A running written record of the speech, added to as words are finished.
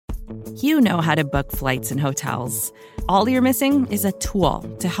You know how to book flights and hotels. All you're missing is a tool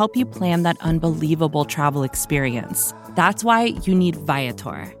to help you plan that unbelievable travel experience. That's why you need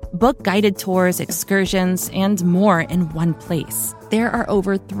Viator. Book guided tours, excursions, and more in one place. There are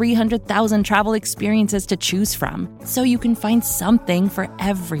over 300,000 travel experiences to choose from, so you can find something for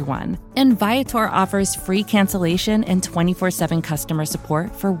everyone. And Viator offers free cancellation and 24/7 customer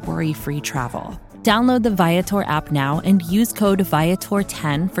support for worry-free travel. Download the Viator app now and use code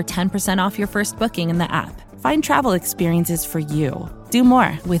Viator10 for 10% off your first booking in the app. Find travel experiences for you. Do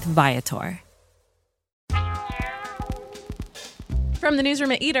more with Viator. From the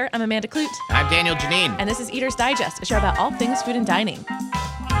newsroom at Eater, I'm Amanda Kloot. I'm Daniel Janine. And this is Eater's Digest, a show about all things food and dining.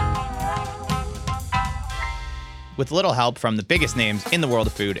 With little help from the biggest names in the world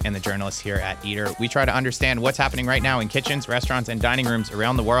of food and the journalists here at Eater, we try to understand what's happening right now in kitchens, restaurants, and dining rooms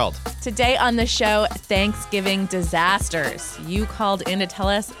around the world. Today on the show, Thanksgiving disasters. You called in to tell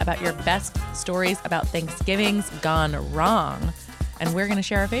us about your best stories about Thanksgivings gone wrong. And we're going to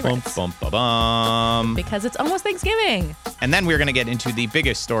share our favorites. Bum, bum, bum. Because it's almost Thanksgiving. And then we're going to get into the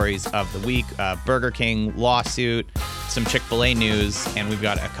biggest stories of the week. Burger King lawsuit, some Chick-fil-A news, and we've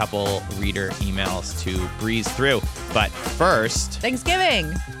got a couple reader emails to breeze through. But first...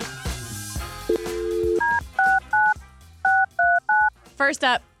 Thanksgiving! First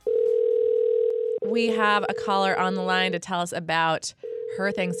up, we have a caller on the line to tell us about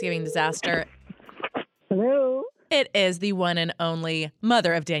her Thanksgiving disaster. Hello. It is the one and only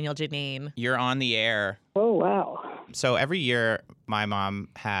mother of Daniel Janine. You're on the air. Oh, wow. So every year, my mom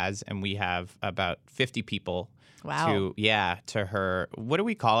has, and we have about 50 people. Wow. To her. What do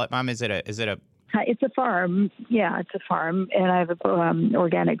we call it, Mom? Is it a? It's a farm. Yeah, it's a farm, and I have an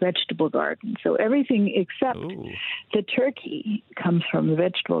organic vegetable garden. So everything except the turkey comes from the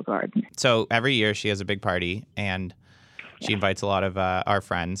vegetable garden. So every year she has a big party, and she invites a lot of our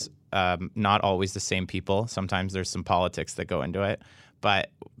friends. Not always the same people. Sometimes there's some politics that go into it.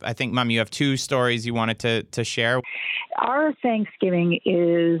 But I think, Mom, you have two stories you wanted to share. Our Thanksgiving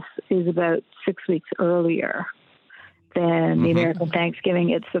is about 6 weeks earlier than the American Thanksgiving.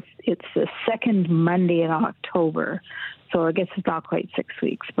 It's the second Monday in October. So I guess it's not quite 6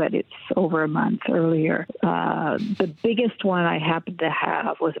 weeks, but it's over a month earlier. The biggest one I happened to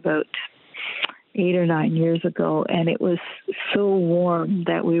have was about 8 or 9 years ago, and it was so warm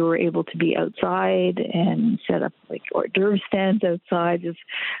that we were able to be outside and set up like hors d'oeuvre stands outside. Just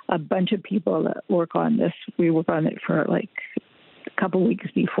a bunch of people that work on this. We work on it for like a couple weeks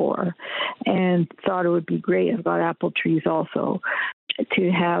before, and thought it would be great. I've got apple trees also,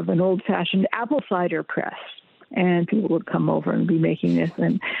 to have an old-fashioned apple cider press, and people would come over and be making this.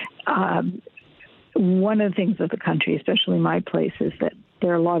 And one of the things with the country, especially my place, is that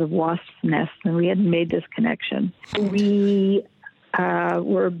there are a lot of wasp nests, and we hadn't made this connection. We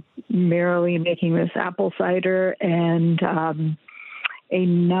were merrily making this apple cider, and a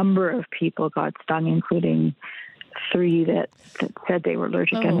number of people got stung, including 3 that said they were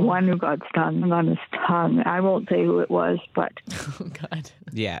allergic, and 1 who got stung on his tongue. I won't say who it was, but... Oh, God.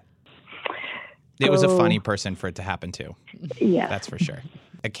 Yeah. It was a funny person for it to happen to. Yeah. That's for sure.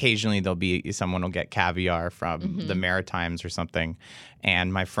 Occasionally someone will get caviar from the Maritimes or something.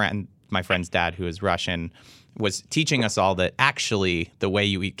 And my friend's dad, who is Russian, was teaching us all that actually the way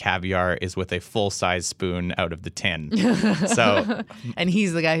you eat caviar is with a full-size spoon out of the tin. So, and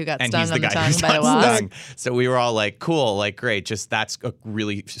he's the guy who got stung on the tongue who by the wasp. So we were all like, cool, like, great. Just that's a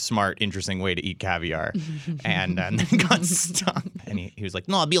really smart, interesting way to eat caviar. and then got stung. And he was like,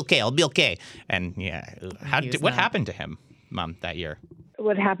 no, I'll be okay. And yeah, what happened to him, Mom, that year?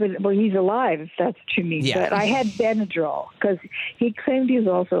 What happened? Well, he's alive, if that's what you mean. Yeah. But I had Benadryl because he claimed he was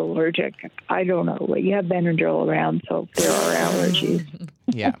also allergic. I don't know. But you have Benadryl around, so there are allergies.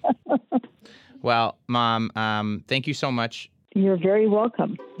 Yeah. Well, Mom, thank you so much. You're very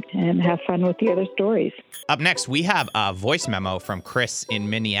welcome, and have fun with the other stories. Up next, we have a voice memo from Chris in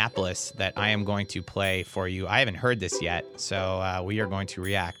Minneapolis that I am going to play for you. I haven't heard this yet, so we are going to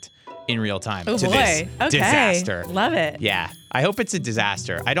react in real time to this disaster. Love it. Yeah. I hope it's a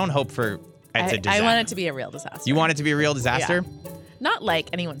disaster. I don't hope for it's a disaster. I want it to be a real disaster. You want it to be a real disaster? Yeah. Not like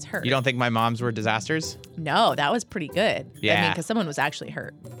anyone's hurt. You don't think my mom's were disasters? No, that was pretty good. Yeah. I mean, because someone was actually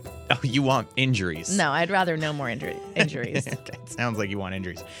hurt. Oh, you want injuries? No, I'd rather no more injuries. Okay, sounds like you want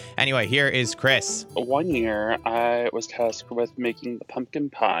injuries. Anyway, here is Chris. One year, I was tasked with making the pumpkin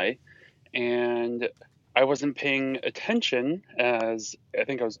pie, and I wasn't paying attention, as I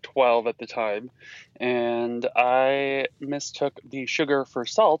think I was 12 at the time, and I mistook the sugar for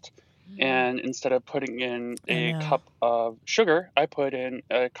salt, and instead of putting in a cup of sugar, I put in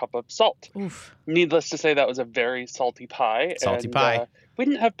a cup of salt. Oof. Needless to say, that was a very salty pie. we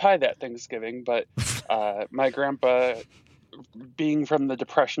didn't have pie that Thanksgiving, but my grandpa, being from the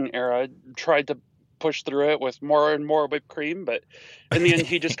Depression era, tried to push through it with more and more whipped cream, but in the end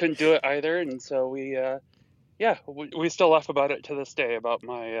he just couldn't do it either, and so we still laugh about it to this day, about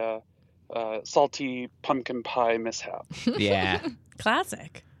my salty pumpkin pie mishap. Yeah.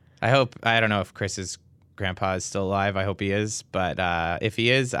 Classic. I don't know if Chris's grandpa is still alive. I hope he is. But if he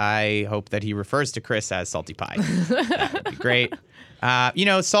is, I hope that he refers to Chris as salty pie. That would be great.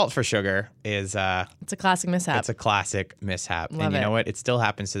 Salt for sugar is... it's a classic mishap. It's a classic mishap. Love and you it. know what? It still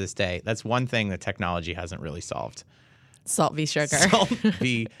happens to this day. That's one thing that technology hasn't really solved. Salt v. sugar. Salt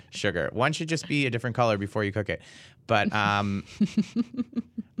v. sugar. One should just be a different color before you cook it. But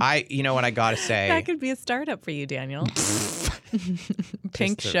you know what I gotta say? That could be a startup for you, Daniel.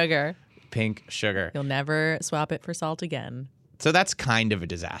 Pink sugar. Pink sugar. You'll never swap it for salt again. So that's kind of a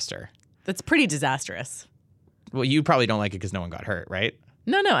disaster. That's pretty disastrous. Well, you probably don't like it because no one got hurt, right?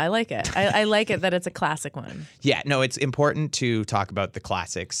 No, I like it. I like it that it's a classic one. Yeah, no, it's important to talk about the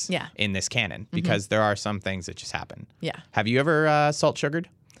classics in this canon because there are some things that just happen. Yeah. Have you ever salt sugared?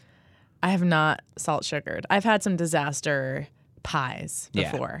 I have not salt sugared. I've had some disaster pies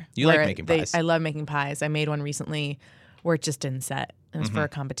before. You like making pies. I love making pies. I made one recently where it just didn't set. It was for a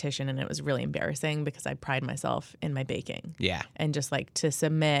competition, and it was really embarrassing because I pride myself in my baking. Yeah. And just like to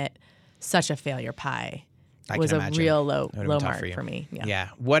submit such a failure pie I was can a imagine. real low tough mark for me. Yeah. Yeah.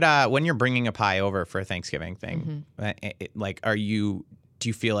 What when you're bringing a pie over for a Thanksgiving thing, do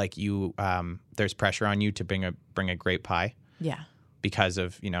you feel like you there's pressure on you to bring a great pie Yeah. because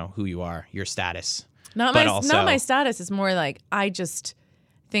of who you are, your status? Not But my status. It's more like I just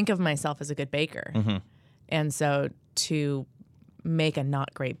think of myself as a good baker, and so to make a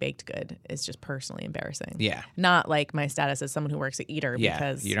not great baked good is just personally embarrassing. Yeah. Not like my status as someone who works at Eater. Yeah.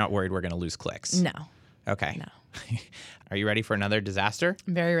 Because You're not worried we're going to lose clicks. no. Okay. No. Are you ready for another disaster?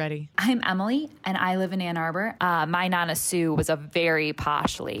 I'm very ready. I'm Emily, and I live in Ann Arbor. My Nana Sue was a very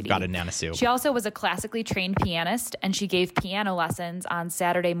posh lady. Got a Nana Sue. She also was a classically trained pianist, and she gave piano lessons on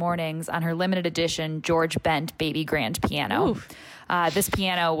Saturday mornings on her limited edition George Bent baby grand piano. This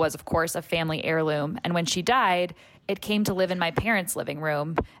piano was, of course, a family heirloom, and when she died, it came to live in my parents' living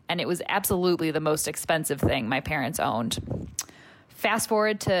room, and it was absolutely the most expensive thing my parents owned. Fast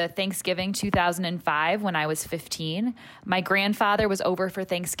forward to Thanksgiving 2005 when I was 15. My grandfather was over for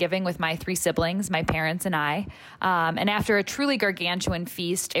Thanksgiving with my 3 siblings, my parents and I. And after a truly gargantuan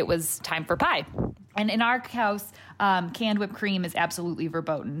feast, it was time for pie. And in our house, canned whipped cream is absolutely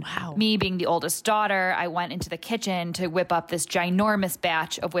verboten. Wow. Me being the oldest daughter, I went into the kitchen to whip up this ginormous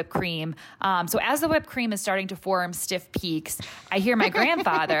batch of whipped cream. So as the whipped cream is starting to form stiff peaks, I hear my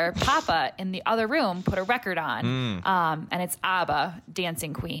grandfather, Papa, in the other room put a record on. And it's ABBA,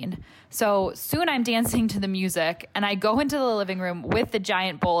 Dancing Queen. So soon I'm dancing to the music, and I go into the living room with the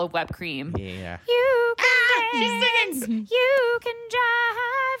giant bowl of whipped cream. Yeah. You can dance, you can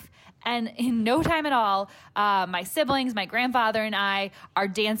jive. And in no time at all, my siblings, my grandfather, and I are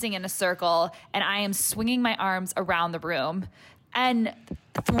dancing in a circle, and I am swinging my arms around the room. And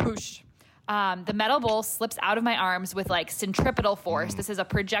whoosh, the metal bowl slips out of my arms with like centripetal force. This is a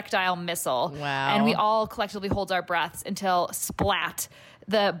projectile missile. Wow. And we all collectively hold our breaths until splat.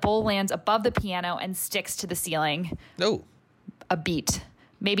 The bowl lands above the piano and sticks to the ceiling. Oh. A beat.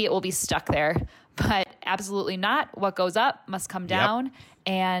 Maybe it will be stuck there, but absolutely not. What goes up must come down,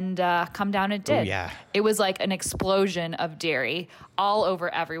 and come down it did. Ooh, yeah. It was like an explosion of dairy all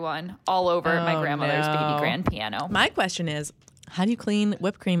over everyone, all over my grandmother's baby grand piano. My question is, how do you clean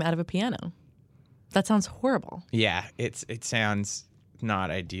whipped cream out of a piano? That sounds horrible. Yeah, it sounds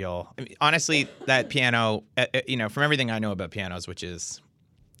not ideal. I mean, honestly, that piano, from everything I know about pianos, which is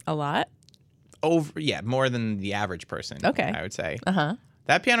A lot? more than the average person. Okay. I would say. Uh-huh.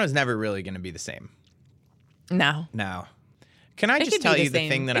 That piano is never really going to be the same. No. No. Can I It just could be tell the you the same.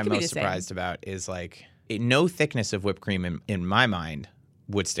 thing that It I'm could be most the same. surprised about is like no thickness of whipped cream in my mind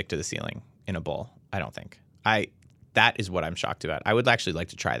would stick to the ceiling in a bowl. I don't think. That is what I'm shocked about. I would actually like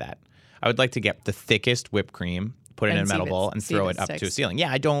to try that. I would like to get the thickest whipped cream, put it in And a see metal if bowl, it's- and see if throw it it up to a sticks. ceiling.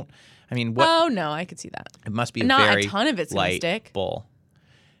 Yeah, what? Oh, no, I could see that. It must be a Not a very ton of it's gonna light stick. bowl.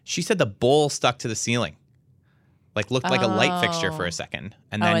 She said the bowl stuck to the ceiling, looked like a light fixture for Oh. a second,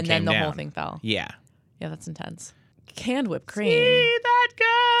 and then and came then the down. whole thing fell. Yeah. Yeah, that's intense. Canned whipped cream. See that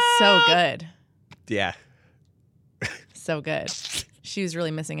good? So good. Yeah. So good. She was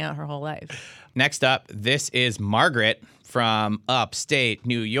really missing out her whole life. Next up, this is Margaret from upstate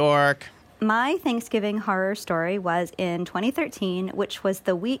New York. My Thanksgiving horror story was in 2013, which was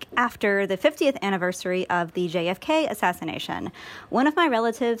the week after the 50th anniversary of the JFK assassination. One of my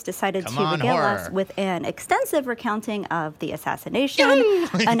relatives decided to regale us with an extensive recounting of the assassination,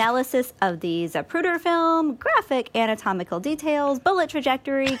 analysis of the Zapruder film, graphic anatomical details, bullet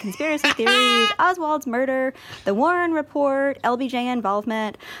trajectory, conspiracy theories, Oswald's murder, the Warren Report, LBJ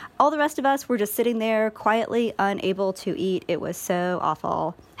involvement. All the rest of us were just sitting there quietly unable to eat. It was so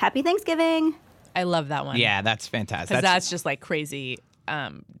awful. Happy Thanksgiving. I love that one. Yeah, that's fantastic. Because that's just like crazy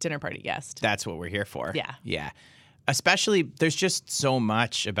dinner party guest. That's what we're here for. Yeah. Yeah. Especially, there's just so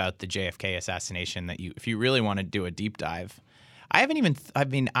much about the JFK assassination that if you really want to do a deep dive, I haven't even,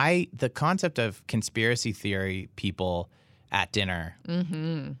 the concept of conspiracy theory people at dinner.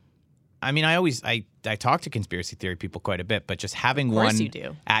 Mm-hmm. I mean, I talk to conspiracy theory people quite a bit, but just having one you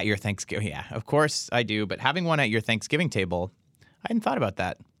do. at your Thanksgiving, yeah, of course I do, but having one at your Thanksgiving table, I hadn't thought about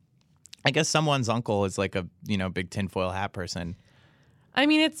that. I guess someone's uncle is like a, big tinfoil hat person. I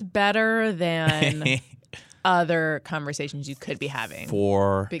mean, it's better than other conversations you could be having.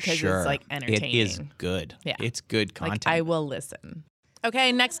 For because sure. It's like entertaining. It is good. Yeah. It's good content. Like, I will listen.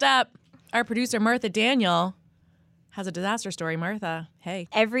 Okay, next up, our producer, Martha Daniel, has a disaster story. Martha, hey.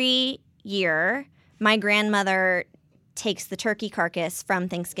 Every year, my grandmother takes the turkey carcass from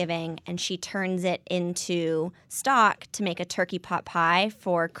Thanksgiving and she turns it into stock to make a turkey pot pie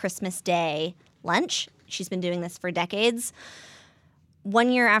for Christmas Day lunch. She's been doing this for decades.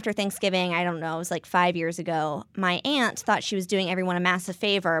 One year after Thanksgiving, I don't know, it was like 5 years ago, my aunt thought she was doing everyone a massive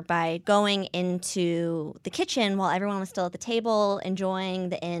favor by going into the kitchen while everyone was still at the table enjoying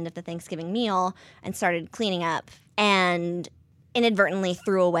the end of the Thanksgiving meal and started cleaning up and inadvertently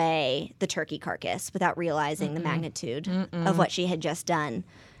threw away the turkey carcass without realizing the magnitude of what she had just done.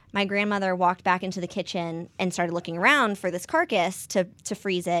 My grandmother walked back into the kitchen and started looking around for this carcass to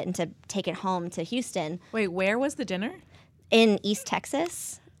freeze it and to take it home to Houston. Wait, where was the dinner? In East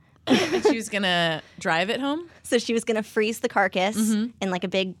Texas. And she was going to drive it home? So she was going to freeze the carcass in like a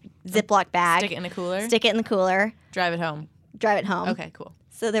big Ziploc bag. Stick it in a cooler? Stick it in the cooler. Drive it home. Drive it home. Okay, cool.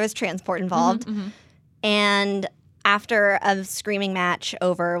 So there was transport involved. And after a screaming match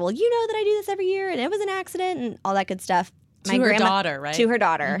over, well, you know that I do this every year and it was an accident and all that good stuff. To her daughter, right? To her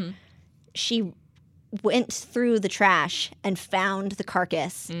daughter. She went through the trash and found the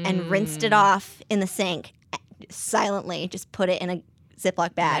carcass and rinsed it off in the sink silently, just put it in a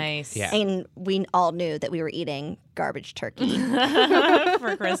Ziploc bag. Nice. Yeah. And we all knew that we were eating garbage turkey.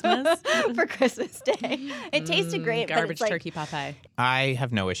 For Christmas? For Christmas Day. It tasted great, but Garbage it's like, turkey pot pie. I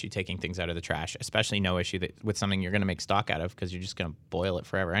have no issue taking things out of the trash, especially no issue with something you're going to make stock out of because you're just going to boil it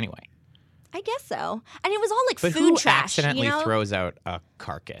forever anyway. I guess so. And it was all like But food who trash. accidentally you know? throws out a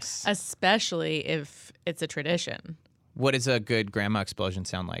carcass? Especially if it's a tradition. What does a good grandma explosion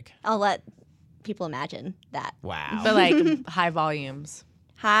sound like? I'll let people imagine that. Wow. But like high volumes.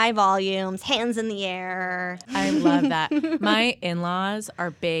 High volumes, hands in the air. I love that. My in-laws are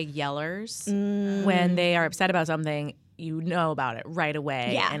big yellers. When they are upset about something, you know about it right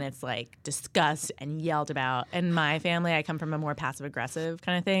away. Yeah. And it's like discussed and yelled about. And my family, I come from a more passive-aggressive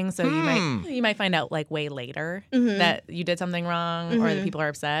kind of thing. So you might find out like way later that you did something wrong or that people are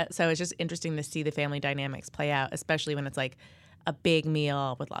upset. So it's just interesting to see the family dynamics play out, especially when it's like a big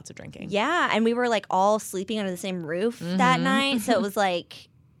meal with lots of drinking. Yeah, and we were like all sleeping under the same roof that night. So it was like,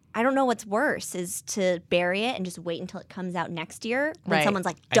 I don't know what's worse, is to bury it and just wait until it comes out next year when Right. someone's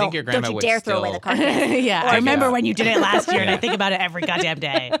like, I think don't your grandma you would dare throw away still- the carcass. Yeah, Take I it remember out. when you did it last year and I Yeah. think about it every goddamn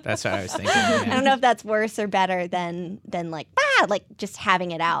day. That's what I was thinking. I Yeah. don't know if that's worse or better than like just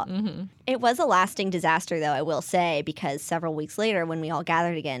having it out. It was a lasting disaster, though, I will say, because several weeks later, when we all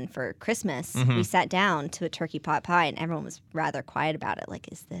gathered again for Christmas, we sat down to a turkey pot pie, and everyone was rather quiet about it. Like,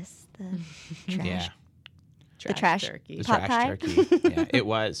 is this the trash? Yeah. The trash turkey. The pot trash pie? turkey. Yeah, it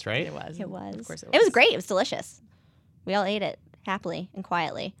was, right? It was. It was. Of course it was. It was great. It was delicious. We all ate it happily and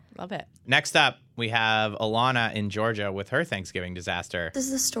quietly. Love it. Next up, we have Alana in Georgia with her Thanksgiving disaster. This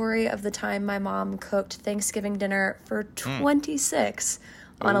is the story of the time my mom cooked Thanksgiving dinner for 26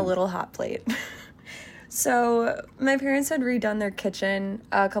 on a little hot plate. So my parents had redone their kitchen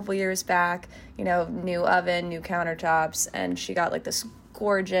a couple years back, you know, new oven, new countertops, and she got like this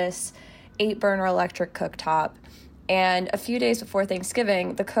gorgeous 8-burner electric cooktop. And a few days before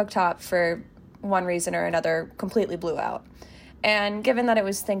Thanksgiving, the cooktop, for one reason or another, completely blew out. And given that it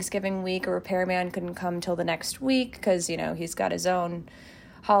was Thanksgiving week, a repairman couldn't come till the next week because, you know, he's got his own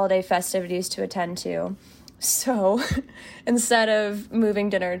holiday festivities to attend to. So instead of moving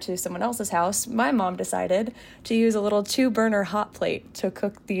dinner to someone else's house, my mom decided to use a little 2-burner hot plate to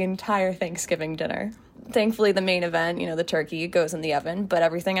cook the entire Thanksgiving dinner. Thankfully, the main event, the turkey goes in the oven, but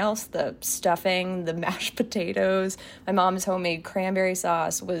everything else, the stuffing, the mashed potatoes, my mom's homemade cranberry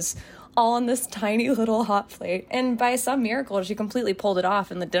sauce was all on this tiny little hot plate. And by some miracle, she completely pulled it off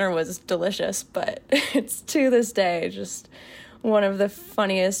and the dinner was delicious. But it's to this day just one of the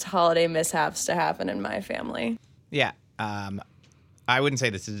funniest holiday mishaps to happen in my family. Yeah. I wouldn't say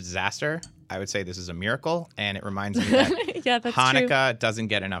this is a disaster. I would say this is a miracle. And it reminds me that yeah, that's Hanukkah doesn't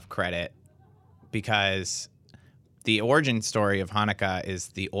get enough credit because the origin story of Hanukkah is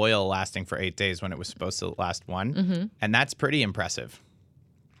the oil lasting for 8 days when it was supposed to last one. Mm-hmm. And that's pretty impressive.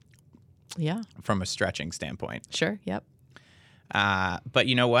 Yeah. From a stretching standpoint. Sure. Yep. But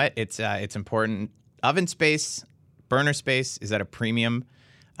you know what? It's important. Oven space, burner space is at a premium.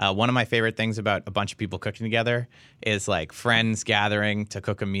 One of my favorite things about a bunch of people cooking together is like friends gathering to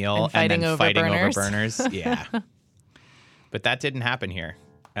cook a meal and then fighting over burners. Yeah. But that didn't happen here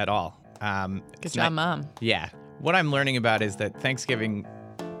at all. Good job, Mom. Yeah. What I'm learning about is that Thanksgiving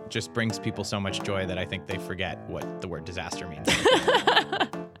just brings people so much joy that I think they forget what the word disaster means.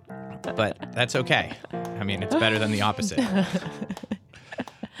 But that's okay. I mean, it's better than the opposite.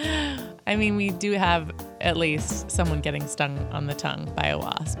 I mean, we do have at least someone getting stung on the tongue by a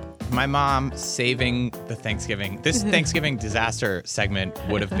wasp. My mom saving the Thanksgiving. This Thanksgiving disaster segment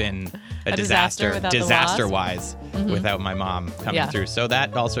would have been a disaster-wise without my mom coming through. So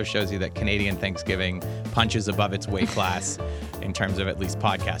that also shows you that Canadian Thanksgiving punches above its weight class in terms of at least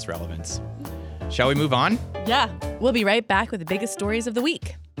podcast relevance. Shall we move on? Yeah. We'll be right back with the biggest stories of the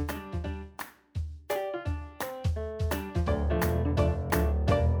week.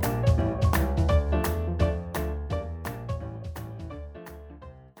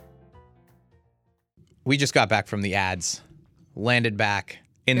 We just got back from the ads, landed back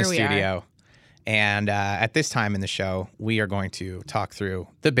in the studio. And at this time in the show, we are going to talk through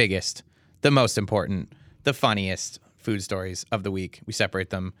the biggest, the most important, the funniest food stories of the week. We separate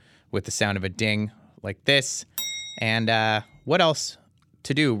them with the sound of a ding like this. And what else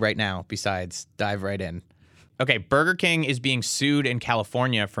to do right now besides dive right in? Okay, Burger King is being sued in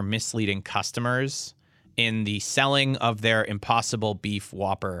California for misleading customers in the selling of their Impossible Beef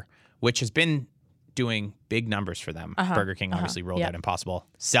Whopper, which has been doing big numbers for them. Burger King obviously rolled out Impossible,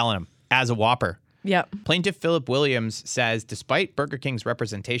 selling them as a Whopper. Yep. Plaintiff Philip Williams says despite Burger King's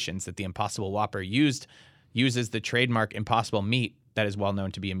representations that the Impossible Whopper uses the trademark Impossible meat that is well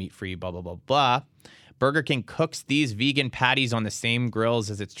known to be a meat-free blah, blah, blah, blah, Burger King cooks these vegan patties on the same grills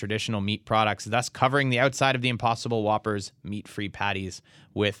as its traditional meat products, thus covering the outside of the Impossible Whopper's meat-free patties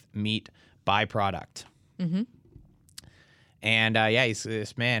with meat byproduct. Mm-hmm. And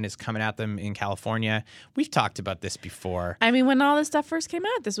this man is coming at them in California. We've talked about this before. I mean, when all this stuff first came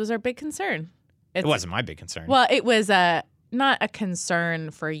out, this was our big concern. It wasn't my big concern. Well, it was not a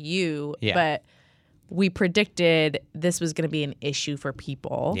concern for you, but we predicted this was going to be an issue for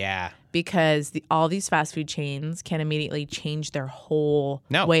people. Yeah. Because all these fast food chains can immediately change their whole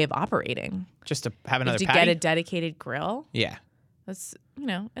way of operating. Just to have another patty? To get a dedicated grill. Yeah. That's,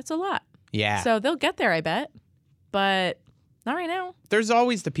 it's a lot. Yeah. So they'll get there, I bet. But not right now. There's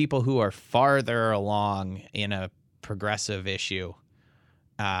always the people who are farther along in a progressive issue.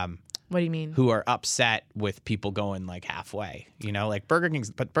 What do you mean? Who are upset with people going like halfway, like Burger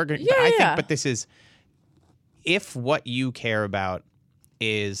King's, but Burger King, but this is, if what you care about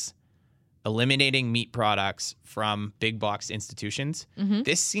is eliminating meat products from big box institutions,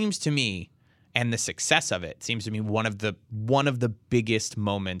 this seems to me, and the success of it seems to me one of the biggest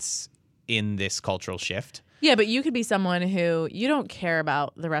moments in this cultural shift. Yeah, but you could be someone who you don't care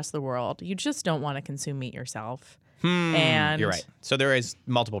about the rest of the world. You just don't want to consume meat yourself. And you're right. So there is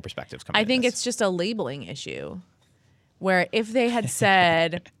multiple perspectives coming. I think it's just a labeling issue where if they had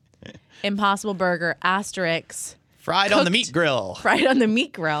said Impossible Burger asterisk fried on the meat grill. Fried on the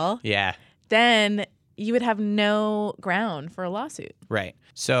meat grill. Yeah. Then you would have no ground for a lawsuit. Right.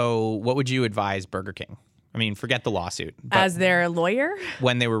 So what would you advise Burger King? I mean, forget the lawsuit. As their lawyer?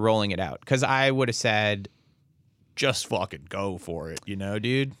 When they were rolling it out. Because I would have said, just fucking go for it,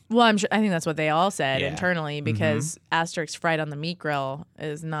 dude? Well, I think that's what they all said internally because asterisk fried on the meat grill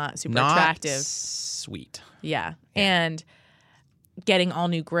is not super attractive. Sweet. Yeah. And getting all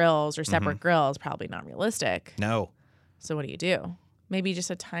new grills or separate grills probably not realistic. No. So what do? Maybe just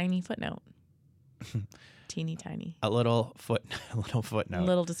a tiny footnote. Teeny tiny. A little footnote. A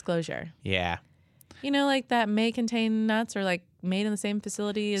little disclosure. Yeah. Like that may contain nuts or like made in the same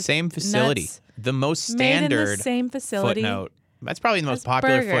facility as same facility. Nuts the most standard made in the same facility footnote. That's probably the most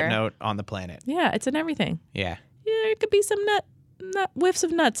popular footnote on the planet. Yeah, it's in everything. Yeah. Yeah, there could be some nut whiffs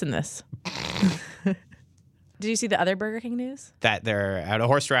of nuts in this. Did you see the other Burger King news? That they're out of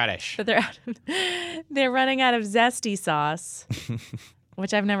horseradish. That they're running out of zesty sauce,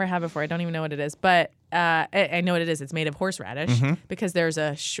 which I've never had before. I don't even know what it is, but I know what it is. It's made of horseradish because there's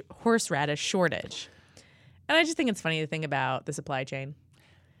a horseradish shortage. And I just think it's funny to think about the supply chain.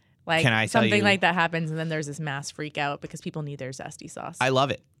 Like Can I tell something you- like that happens, and then there's this mass freak out because people need their zesty sauce. I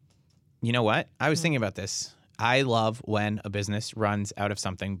love it. You know what? I was thinking about this. I love when a business runs out of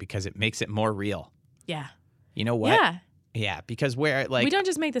something because it makes it more real. Yeah. You know what? Yeah. Yeah, because we don't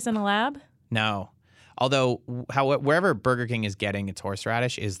just make this in a lab. No. Although wherever Burger King is getting its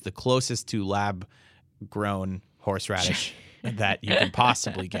horseradish is the closest to lab grown horseradish that you can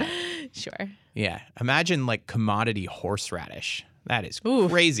possibly get. Sure. Yeah. Imagine like commodity horseradish. That is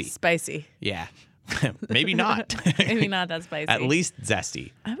crazy. Spicy. Yeah. Maybe not. Maybe not that spicy. At least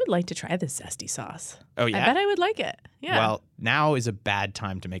zesty. I would like to try this zesty sauce. Oh, yeah? I bet I would like it. Yeah. Well, now is a bad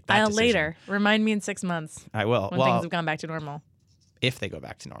time to make that decision. Later. Remind me in 6 months. I will. When things have gone back to normal. If they go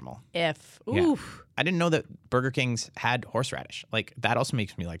back to normal. If. Yeah. Oof. I didn't know that Burger King's had horseradish. Like, that also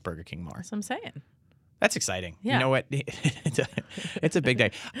makes me like Burger King more. That's what I'm saying. That's exciting. Yeah. You know what? It's a big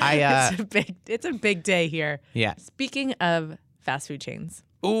day. It's a big day here. Yeah. Speaking of fast food chains.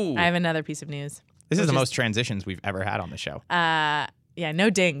 Ooh. I have another piece of news. This is the most transitions we've ever had on the show. Yeah, no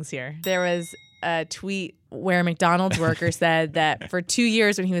dings here. There was a tweet where a McDonald's worker said that for 2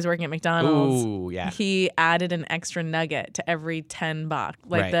 years when he was working at McDonald's, he added an extra nugget to every 10 box.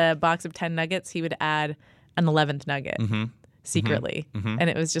 Like the box of 10 nuggets, he would add an 11th nugget secretly. And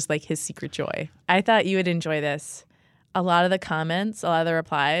it was just like his secret joy. I thought you would enjoy this. A lot of the comments, a lot of the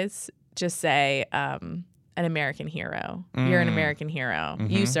replies just say, an American hero. You're an American hero.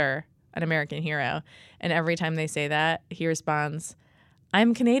 You, sir, an American hero. And every time they say that, he responds,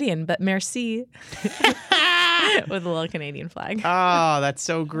 I'm Canadian, but merci. With a little Canadian flag. Oh, that's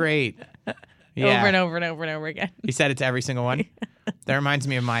so great. Yeah. Over and over and over and over again. He said it to every single one. That reminds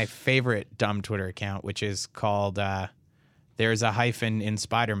me of my favorite dumb Twitter account, which is called There's a Hyphen in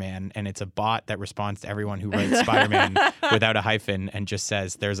Spider-Man, and it's a bot that responds to everyone who writes Spider-Man without a hyphen and just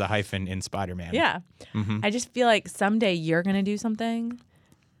says there's a hyphen in Spider-Man. Yeah. I just feel like someday you're going to do something.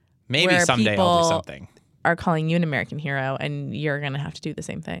 Maybe someday I'll do something. Are calling you an American hero, and you're going to have to do the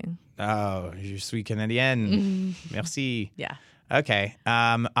same thing. Oh, je suis Canadienne. Merci. Yeah. Okay.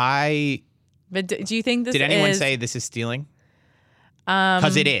 But do you think this Did anyone say this is stealing?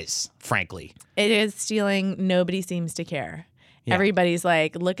 Because it is, frankly. It is stealing. Nobody seems to care. Yeah. Everybody's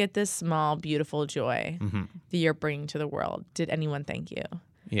like, look at this small, beautiful joy that you're bringing to the world. Did anyone thank you?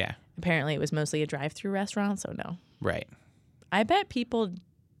 Yeah. Apparently, it was mostly a drive-through restaurant, so no. Right. I bet people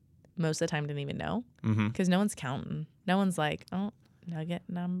most of the time didn't even know because no one's counting. No one's like, oh, nugget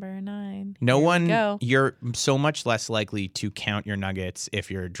number 9. No one. You're so much less likely to count your nuggets if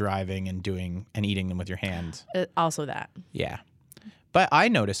you're driving and eating them with your hands. Also that. Yeah. But I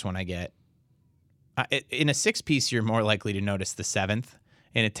notice when I get in a 6-piece, you're more likely to notice the 7th.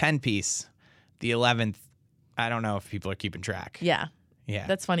 In a 10-piece, the 11th. I don't know if people are keeping track. Yeah. Yeah.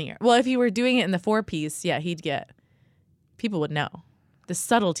 That's funnier. Well, if you were doing it in the 4-piece, yeah, people would know. The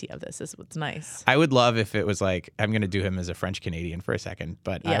subtlety of this is what's nice. I would love if it was like, I'm going to do him as a French Canadian for a second,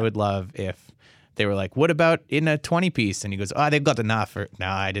 but I would love if they were like, what about in a 20-piece? And he goes, oh, they've got enough. Or, no,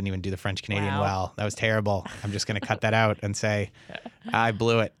 I didn't even do the French Canadian well. That was terrible. I'm just going to cut that out and say, I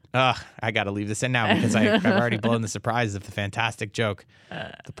blew it. Ugh, I got to leave this in now because I've already blown the surprise of the fantastic joke.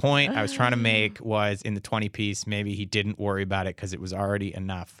 The point I was trying to make was in the 20-piece, maybe he didn't worry about it because it was already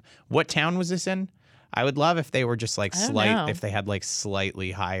enough. What town was this in? I would love if they were just like if they had like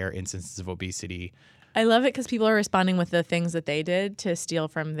slightly higher instances of obesity. I love it because people are responding with the things that they did to steal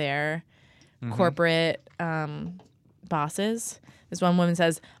from their corporate bosses. This one woman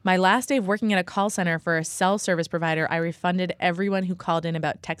says, my last day of working at a call center for a cell service provider, I refunded everyone who called in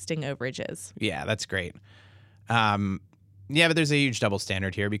about texting overages. Yeah, that's great. Yeah, but there's a huge double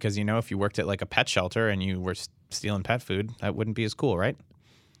standard here because, if you worked at like a pet shelter and you were stealing pet food, that wouldn't be as cool, right?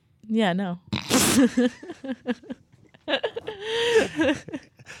 Yeah, no.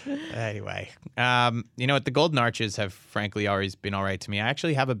 Anyway, what? The Golden Arches have frankly always been all right to me. I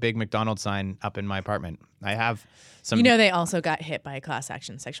actually have a big McDonald's sign up in my apartment. I have some. They also got hit by a class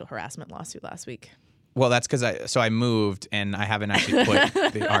action sexual harassment lawsuit last week. Well, that's because I moved and I haven't actually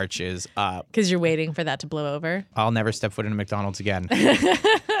put the arches up. Because you're waiting for that to blow over? I'll never step foot in a McDonald's again.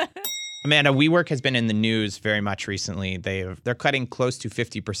 Amanda, WeWork has been in the news very much recently. They're cutting close to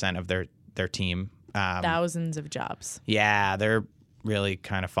 50% of their team. Thousands of jobs. Yeah, they're really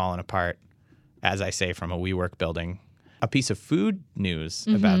kind of falling apart, as I say, from a WeWork building. A piece of food news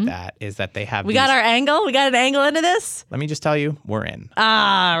about that is that they have We got our angle. We got an angle into this. Let me just tell you, we're in.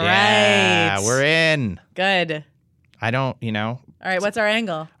 Ah, right. Yeah, we're in. Good. I don't, All right, what's our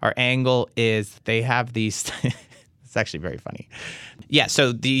angle? Our angle is they have these. It's actually very funny. Yeah,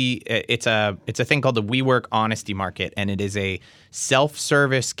 so it's a thing called the WeWork Honesty Market, and it is a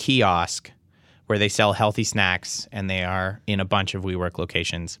self-service kiosk where they sell healthy snacks, and they are in a bunch of WeWork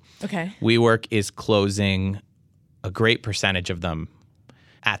locations. Okay. WeWork is closing a great percentage of them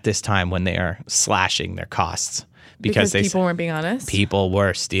at this time when they are slashing their costs Because people weren't being honest? People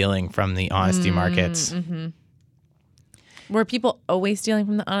were stealing from the honesty markets. Mm-hmm. Were people always stealing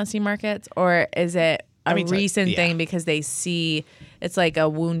from the honesty markets, or is it a recent thing because they see it's like a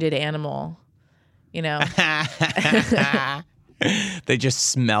wounded animal, They just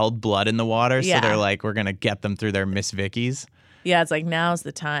smelled blood in the water, so they're like, we're going to get them through their Miss Vickies. Yeah, it's like, now's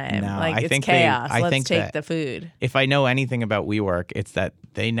the time. No, like, I it's think chaos. Let's take that the food. If I know anything about WeWork, it's that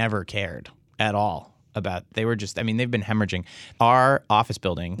they never cared at all about, they were just, they've been hemorrhaging. Our office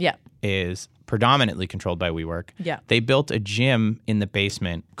building is predominantly controlled by WeWork. Yeah. They built a gym in the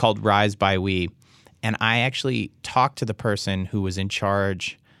basement called Rise by We, and I actually talked to the person who was in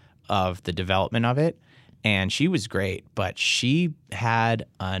charge of the development of it, and she was great, but she had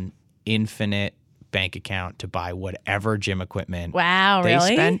an infinite bank account to buy whatever gym equipment. Wow,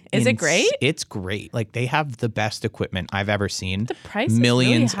 really? Is it great? It's great. Like, they have the best equipment I've ever seen. The price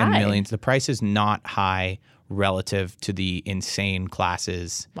millions is really high. and millions. The price is not high relative to the insane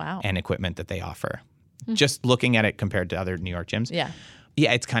classes and equipment that they offer. Just looking at it compared to other New York gyms.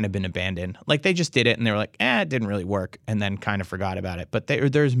 Yeah, it's kind of been abandoned. Like, they just did it and they were like, it didn't really work, and then kind of forgot about it. But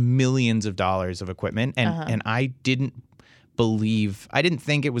there's millions of dollars of equipment, and I didn't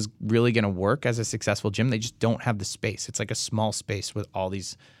think it was really going to work as a successful gym. They just don't have the space. It's like a small space with all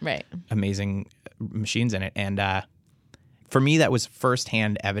these amazing machines in it. And for me, that was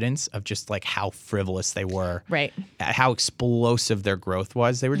firsthand evidence of just like how frivolous they were. Right. How explosive their growth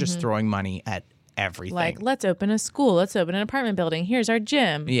was. They were just throwing money at everything. Like, let's open a school. Let's open an apartment building. Here's our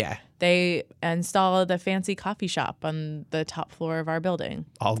gym. Yeah. They installed a fancy coffee shop on the top floor of our building.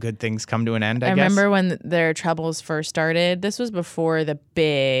 All good things come to an end, I guess. remember when their troubles first started. This was before the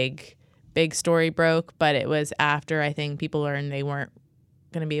big story broke, but it was after, I think, people learned they weren't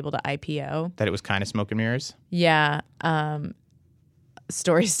going to be able to IPO. That it was kind of smoke and mirrors? Yeah.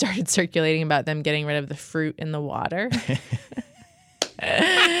 Stories started circulating about them getting rid of the fruit in the water.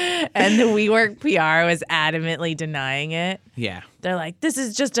 And the WeWork PR was adamantly denying it. Yeah. They're like, this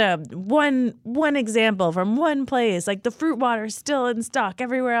is just a one example from one place. Like, the fruit water is still in stock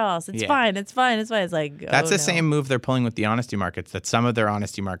everywhere else. It's fine. It's fine. It's fine. It's like, that's the same move they're pulling with the honesty markets, that some of their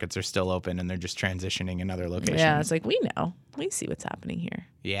honesty markets are still open and they're just transitioning in other locations. Yeah, it's like, we know. We see what's happening here.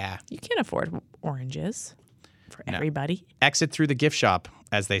 Yeah. You can't afford oranges for everybody. Exit through the gift shop,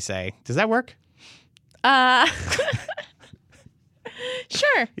 as they say. Does that work?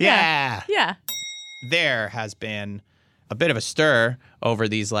 Sure. Yeah. Yeah. There has been a bit of a stir over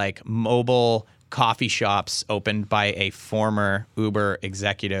these like mobile coffee shops opened by a former Uber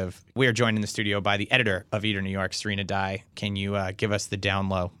executive. We are joined in the studio by the editor of Eater New York, Serena Dye. Can you give us the down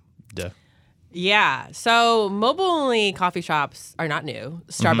low? Yeah. So mobile-only coffee shops are not new.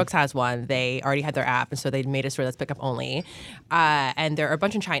 Starbucks has one. They already had their app, and so they made a store that's pickup only. And there are a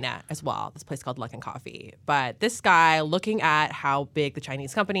bunch in China as well, this place called Luckin Coffee. But this guy, looking at how big the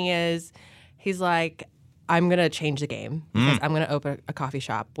Chinese company is, he's like, I'm going to change the game because I'm going to open a coffee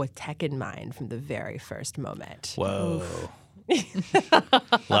shop with tech in mind from the very first moment. Whoa.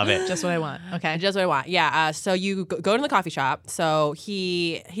 Love it. Just what I want. Okay. Just what I want. Yeah. So you go to the coffee shop. So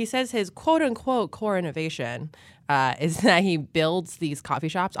he says his quote unquote core innovation is that he builds these coffee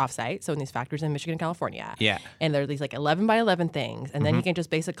shops offsite. So in these factories in Michigan and California. Yeah. And there are these like 11 by 11 things. And then you can just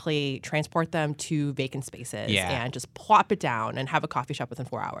basically transport them to vacant spaces and just plop it down and have a coffee shop within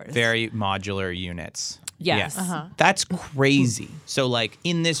 4 hours. Very modular units. Yes. That's crazy. So like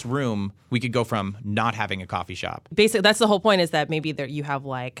in this room, we could go from not having a coffee shop. Basically, that's the whole point, is that maybe there you have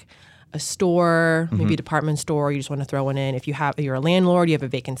like a store, maybe a department store, you just want to throw one in. If you're a landlord, you have a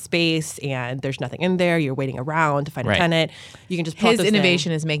vacant space and there's nothing in there, you're waiting around to find a tenant, you can just plop His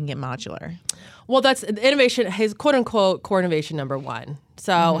innovation is making it modular. Well, that's innovation, his quote unquote core innovation number one.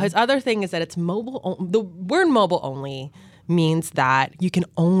 So his other thing is that it's mobile. The word mobile only means that you can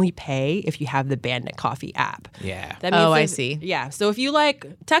only pay if you have the Bandit Coffee app. Yeah. That means I see. Yeah. So if you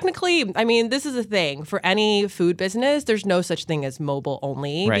technically, I mean, this is a thing for any food business. There's no such thing as mobile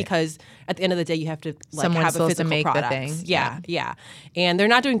only because at the end of the day, you have to Someone's have a supposed to physical make product. the thing. Yeah. And they're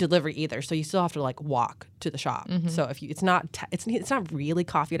not doing delivery either, so you still have to walk to the shop. So if you, it's not really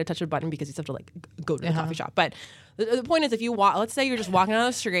coffee at a touch of a button because you still have to go to the coffee shop. But the point is, if you walk, let's say you're just walking down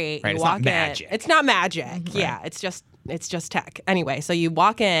the street, Right, you it's walk not magic. in. It's not magic. Yeah, it's just tech. Anyway, so you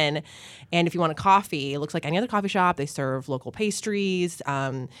walk in, and if you want a coffee, it looks like any other coffee shop. They serve local pastries.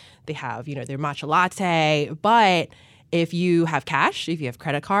 They have their matcha latte. But if you have cash, if you have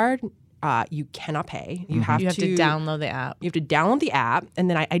credit card, you cannot pay. You have to download the app. You have to download the app, and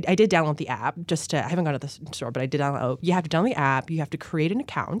then I did download the app. I haven't gone to the store, but I did download. You have to download the app. You have to create an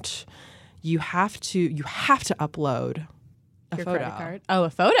account. You have to upload Your photo. credit card. Oh, a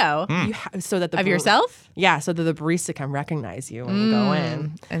photo So that of yourself. Yeah, so that the barista can recognize you when you go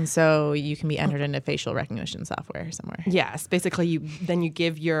in. And so you can be entered into facial recognition software somewhere. Yes, basically you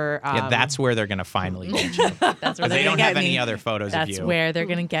give your that's where they're gonna finally get you. That's where they don't have any other photos of you. That's where they're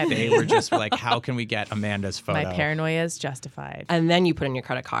gonna get They me. were just like, how can we get Amanda's photo? My paranoia is justified. and then you put in your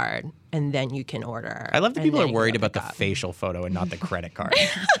credit card, and then you can order. I love that and people then are you can worried go about the pick up. facial photo and not the credit card.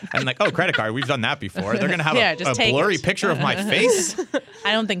 I'm like, oh, credit card, we've done that before. They're gonna have Yeah, a just take blurry it. picture of my face.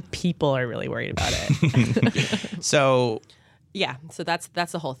 I don't think people are really worried about it. So Yeah, so that's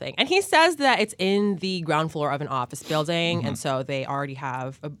the whole thing. And he says that it's in the ground floor of an office building, and so they already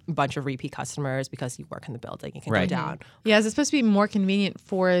have a bunch of repeat customers because you work in the building. You can Right. go down. Yeah, is it supposed to be more convenient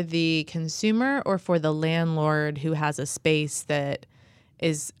for the consumer or for the landlord who has a space that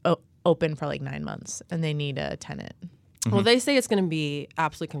is open for 9 months and they need a tenant? Well, they say it's going to be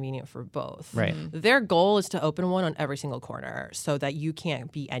absolutely convenient for both. Right. Their goal is to open one on every single corner so that you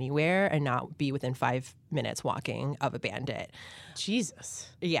can't be anywhere and not be within 5 minutes walking of a Bandit.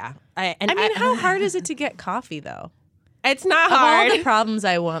 Jesus. Yeah. I mean, how hard is it to get coffee, though? It's not Of all hard. the problems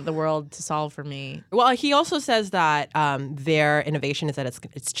I want the world to solve for me. Well, he also says that their innovation is that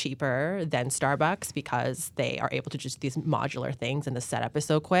it's cheaper than Starbucks because they are able to just do these modular things and the setup is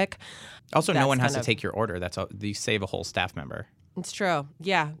so quick. also, no That's one has kind to of- take your order. You save a whole staff member. It's true.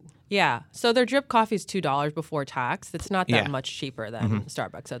 Yeah. Yeah. So their drip coffee is $2 before tax. It's not that Yeah. much cheaper than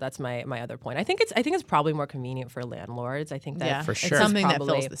Starbucks. So that's my other point. I think it's probably more convenient for landlords. I think that Yeah, For it's sure. something that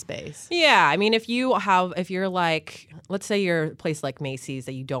probably- fills the space. Yeah, I mean, if you're like, let's say you're a place like Macy's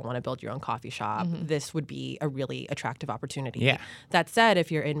that you don't want to build your own coffee shop, this would be a really attractive opportunity. Yeah. That said, if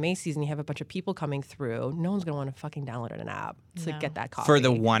you're in Macy's and you have a bunch of people coming through, no one's going to want to fucking download an app to get that coffee. For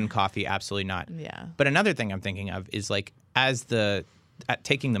the one coffee, absolutely not. Yeah. But another thing I'm thinking of is at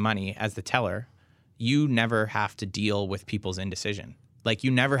taking the money as the teller, you never have to deal with people's indecision. You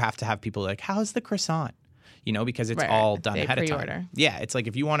never have to have people how's the croissant? Because it's Right, all right. done They ahead of pre-order. time. Yeah, it's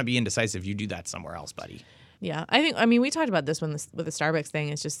if you want to be indecisive, you do that somewhere else, buddy. Yeah, I mean, we talked about this with the Starbucks thing.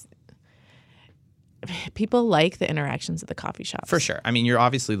 It's just people like the interactions at the coffee shops. For sure. I mean, you're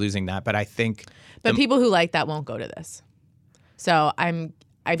obviously losing that, but I think But people who like that won't go to this. So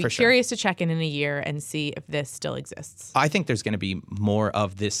I'd be For sure. curious to check in a year and see if this still exists. I think there's going to be more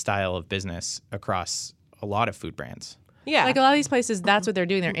of this style of business across a lot of food brands. yeah. Like a lot of these places, that's what they're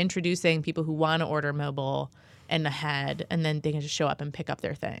doing. They're introducing people who want to order mobile and ahead, and then they can just show up and pick up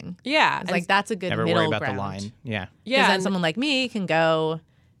their thing. yeah. It's that's a good Never middle worry about ground. the line. Yeah. Yeah, then and- someone like me can go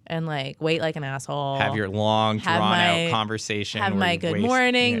and wait like an asshole. Have your long, Have drawn my- out conversation. Have where my you good waste-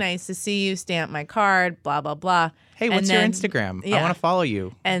 morning, yeah. nice to see you, stamp my card, blah, blah, blah. Hey, And what's your then- Instagram? I yeah. want to follow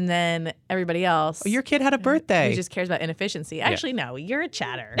you. And then everybody else. Oh, your kid had a birthday. who just cares about inefficiency. Actually, no, you're a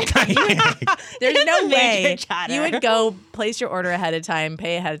chatter. There's no a major way chatter. you would go place your order ahead of time,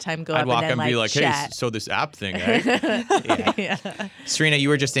 pay ahead of time, go I'd up walk and and then be like, hey, chat. so this app thing, eh? Yeah. Serena, you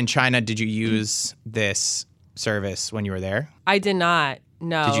were just in China. Did you use this service when you were there? I did not.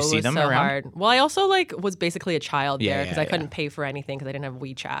 No, Did you it see was them so around? hard. Well, I also was basically a child Yeah, there because yeah, I couldn't yeah. pay for anything because I didn't have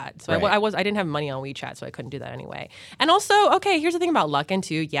WeChat. So Right. I didn't have money on WeChat, so I couldn't do that anyway. And also, okay, here's the thing about Luckin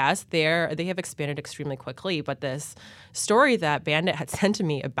too. Yes, they have expanded extremely quickly, but this story that Bandit had sent to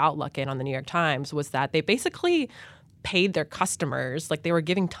me about Luckin on the New York Times was that they basically paid their customers, they were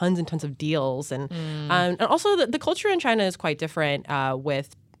giving tons and tons of deals, and also the culture in China is quite different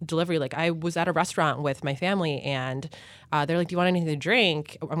with delivery. I was at a restaurant with my family and they're like, do you want anything to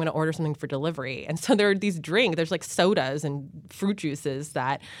drink? I'm going to order something for delivery. And so there are these drinks, there's sodas and fruit juices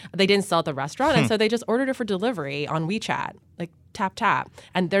that they didn't sell at the restaurant. And so they just ordered it for delivery on WeChat, tap, tap.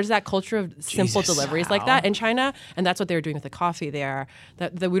 And there's that culture of simple Jesus. deliveries like that in China. And that's what they were doing with the coffee there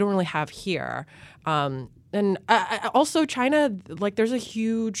that we don't really have here. And also China, like there's a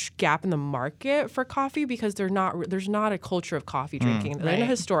huge gap in the market for coffee because there's not a culture of coffee drinking. There's not a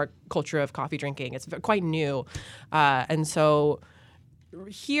historic culture of coffee drinking. It's quite new. And so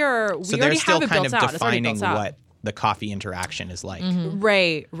here we already have it built out. So they're still kind of defining what the coffee interaction is like.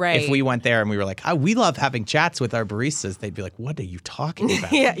 Right. If we went there and we were like, oh, we love having chats with our baristas, they'd be like, what are you talking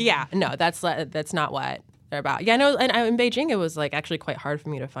about? Yeah. No, that's not what they're about. Yeah, no, and in Beijing, it was like actually quite hard for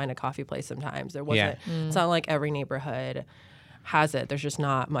me to find a coffee place sometimes. There wasn't, it's not like every neighborhood has it. There's just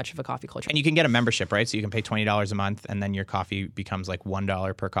not much of a coffee culture. And you can get a membership, right? So you can pay $20 a month and then your coffee becomes like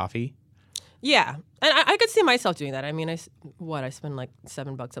 $1 per coffee. Yeah, and I could see myself doing that. I mean, I spend like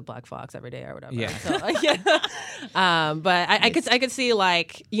 $7 at Black Fox every day or whatever. Yeah. So, but I could see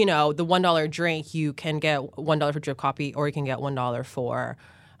like, the $1 drink, you can get $1 for drip coffee, or you can get $1 for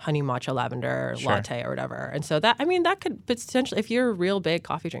honey matcha lavender latte or whatever. And so that could potentially, if you're a real big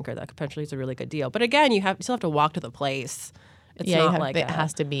coffee drinker, that potentially is a really good deal. But again, you still have to walk to the place. It's not like it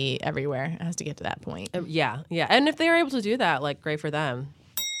has to be everywhere. It has to get to that point. Yeah. And if they're able to do that, like, great for them.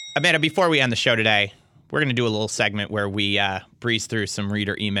 Amanda, before we end the show today, we're going to do a little segment where we breeze through some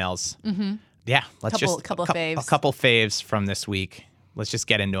reader emails. Mm-hmm. Yeah, let's couple faves. A couple faves from this week. Let's just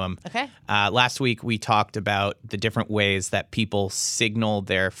get into them. Okay. Last week, we talked about the different ways that people signal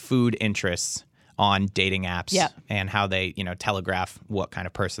their food interests on dating apps and how they, telegraph what kind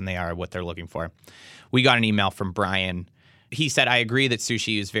of person they are, what they're looking for. We got an email from Brian. He said, I agree that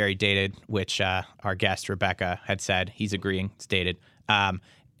sushi is very dated, which our guest, Rebecca, had said. He's agreeing it's dated.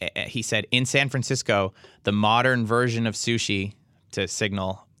 He said, in San Francisco, the modern version of sushi to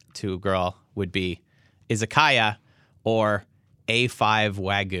signal to a girl would be izakaya or A5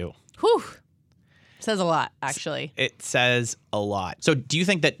 Wagyu. Whew. Says a lot, actually. It says a lot. So do you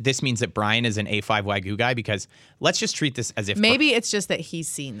think that this means that Brian is an A5 Wagyu guy? Because let's just treat this as if... Maybe it's just that he's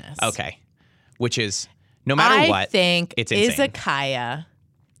seen this. Okay. Which is, no matter what, I think it's insane. izakaya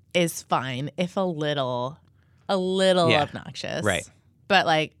is fine if a little obnoxious. Right. But,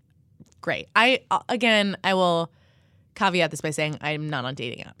 like, great. I will caveat this by saying I'm not on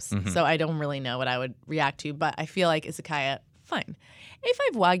dating apps. So I don't really know what I would react to. But I feel like izakaya, fine.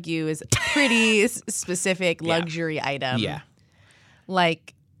 A5 Wagyu is a pretty specific luxury item. Yeah.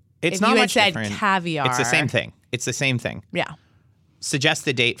 Like, it's if not you had much said different. caviar. It's the same thing. Yeah. Suggest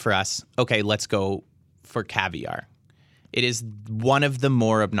the date for us. Okay, let's go for caviar. It is one of the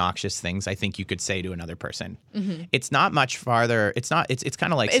more obnoxious things I think you could say to another person. Mm-hmm. It's not much farther. It's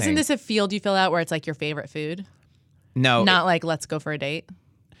kind of like Isn't this a field you fill out where it's like your favorite food? No. Not like let's go for a date?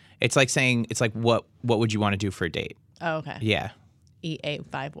 It's like saying, what would you want to do for a date? Oh, okay. Yeah. Eat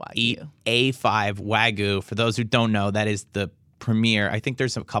A5 Wagyu. Eat A5 Wagyu. For those who don't know, that is the premier. I think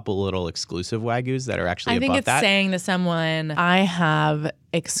there's a couple little exclusive Wagyus that are actually above that. I think it's saying to someone, I have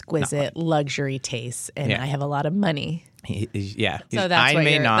exquisite luxury tastes and I have a lot of money. Yeah. So that's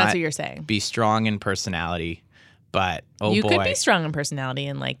what you're saying. Be strong in personality, but you could be strong in personality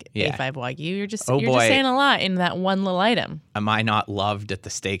in like A5 Wagyu. You're just saying a lot in that one little item. Am I not loved at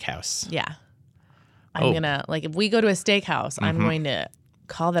the steakhouse? Yeah. I'm gonna if we go to a steakhouse, I'm going to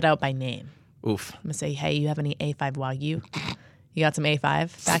call that out by name. Oof. I'm gonna say, hey, you have any A5 Wagyu? You got some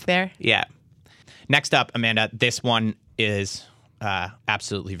A5 back there? Yeah. Next up, Amanda, this one is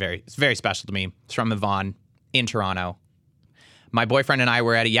absolutely very special to me. It's from Yvonne in Toronto. My boyfriend and I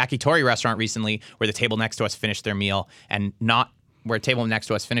were at a yakitori restaurant recently where the table next to us finished their meal and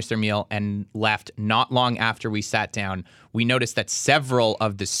left not long after we sat down. We noticed that several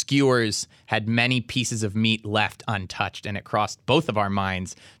of the skewers had many pieces of meat left untouched, and it crossed both of our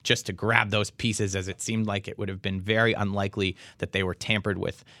minds just to grab those pieces, as it seemed like it would have been very unlikely that they were tampered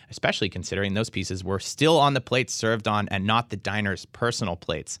with, especially considering those pieces were still on the plates served on and not the diner's personal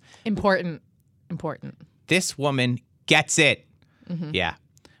plates. Important. This woman gets it. Mm-hmm. Yeah.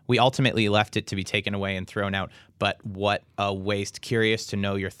 We ultimately left it to be taken away and thrown out, but what a waste. Curious to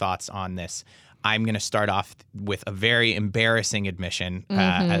know your thoughts on this. I'm going to start off with a very embarrassing admission,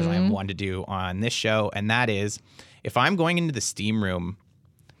 as I'm one to do on this show, and that is, if I'm going into the steam room,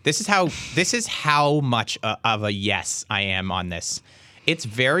 this is how much of a yes I am on this. It's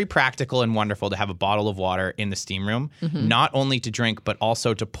very practical and wonderful to have a bottle of water in the steam room, not only to drink, but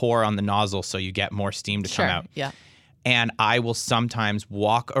also to pour on the nozzle so you get more steam to come out. Yeah. And I will sometimes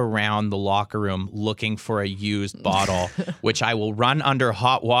walk around the locker room looking for a used bottle, which I will run under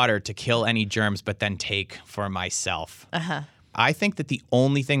hot water to kill any germs, but then take for myself. I think that the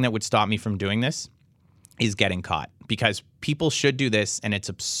only thing that would stop me from doing this is getting caught, because people should do this, and it's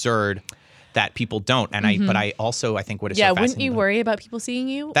absurd that people don't. And but I think what is so fascinating. Wouldn't you worry about people seeing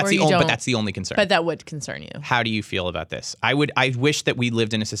you? But that's the only concern. But that would concern you. How do you feel about this? I wish that we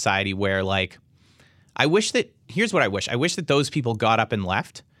lived in a society where, like, Here's what I wish. I wish that those people got up and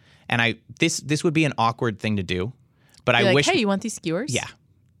left. And this would be an awkward thing to do. But I wish. Hey, you want these skewers? Yeah.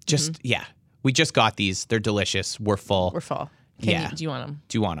 Yeah. We just got these. They're delicious. We're full. Do you want them?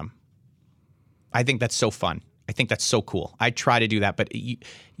 Do you want them? I think that's so fun. I think that's so cool. I try to do that, but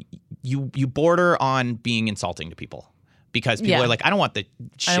you border on being insulting to people because people are like, I don't want the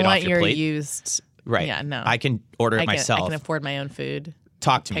shit off your plate. Used. Right. Yeah, no. I can order it myself. I can afford my own food.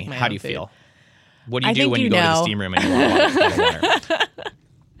 Talk to me. How do you feel? What do you do when you go to the steam room and you want water?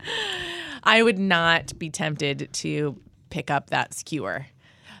 I would not be tempted to pick up that skewer.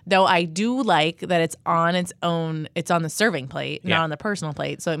 Though I do like that it's on its own, it's on the serving plate, not on the personal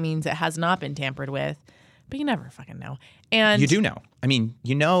plate. So it means it has not been tampered with. But you never fucking know. And you do know. I mean,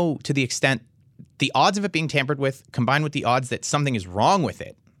 you know to the extent the odds of it being tampered with combined with the odds that something is wrong with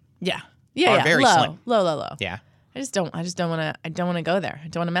it. Are very slim. Low. Yeah. I just don't want to go there. I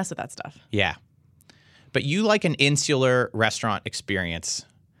don't want to mess with that stuff. Yeah. But you like an insular restaurant experience,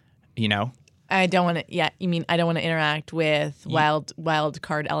 you know? I don't want to. Yeah, you mean I don't want to interact with wild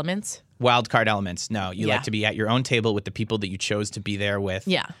card elements? Wild card elements. No, you like to be at your own table with the people that you chose to be there with.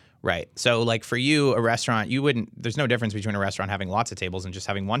 Yeah. Right. So, like for you, a restaurant, there's no difference between a restaurant having lots of tables and just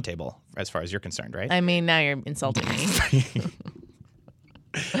having one table, as far as you're concerned, right? I mean, now you're insulting me.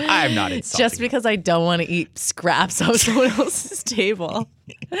 I'm not insulting. Just because I don't want to eat scraps off someone else's table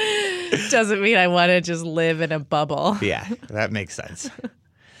doesn't mean I want to just live in a bubble. Yeah, that makes sense.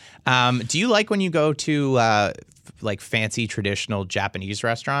 Do you like when you go to like fancy traditional Japanese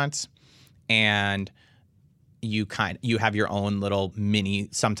restaurants and you have your own little mini,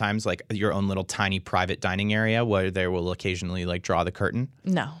 sometimes like your own little tiny private dining area where they will occasionally like draw the curtain?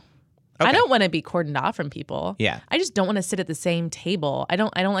 No. Okay. I don't want to be cordoned off from people. Yeah. I just don't want to sit at the same table. I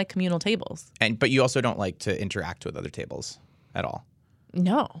don't like communal tables. But you also don't like to interact with other tables at all.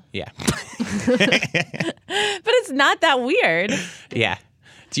 No. Yeah. But it's not that weird. Yeah.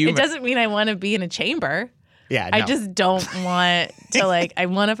 It doesn't mean I want to be in a chamber. Yeah. No. I just don't want to I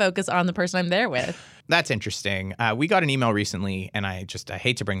want to focus on the person I'm there with. That's interesting. We got an email recently, and I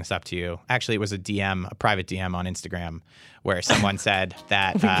hate to bring this up to you. Actually, it was a private DM on Instagram, where someone said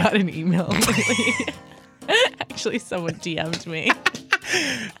that... We got an email lately. Actually, someone DM'd me.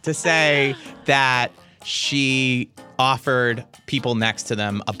 to say that she offered people next to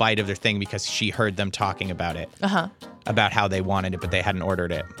them a bite of their thing because she heard them talking about it. Uh-huh. About how they wanted it, but they hadn't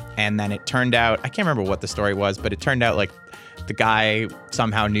ordered it. And then it turned out, I can't remember what the story was, but it turned out like the guy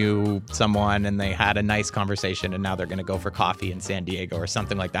somehow knew someone and they had a nice conversation and now they're going to go for coffee in San Diego or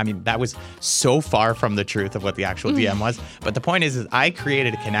something like that. I mean, that was so far from the truth of what the actual DM was. But the point is I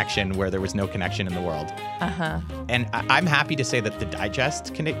created a connection where there was no connection in the world. Uh-huh. And I'm happy to say that the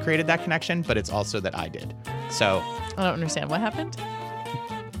Digest created that connection, but it's also that I did. So I don't understand. What happened?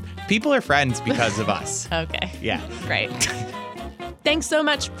 People are friends because of us. Okay. Yeah. Great. Thanks so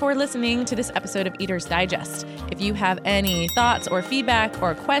much for listening to this episode of Eater's Digest. If you have any thoughts or feedback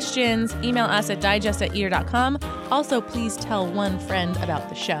or questions, email us at digest@eater.com. Also, please tell one friend about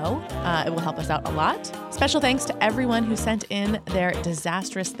the show. It will help us out a lot. Special thanks to everyone who sent in their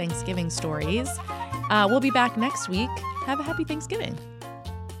disastrous Thanksgiving stories. We'll be back next week. Have a happy Thanksgiving.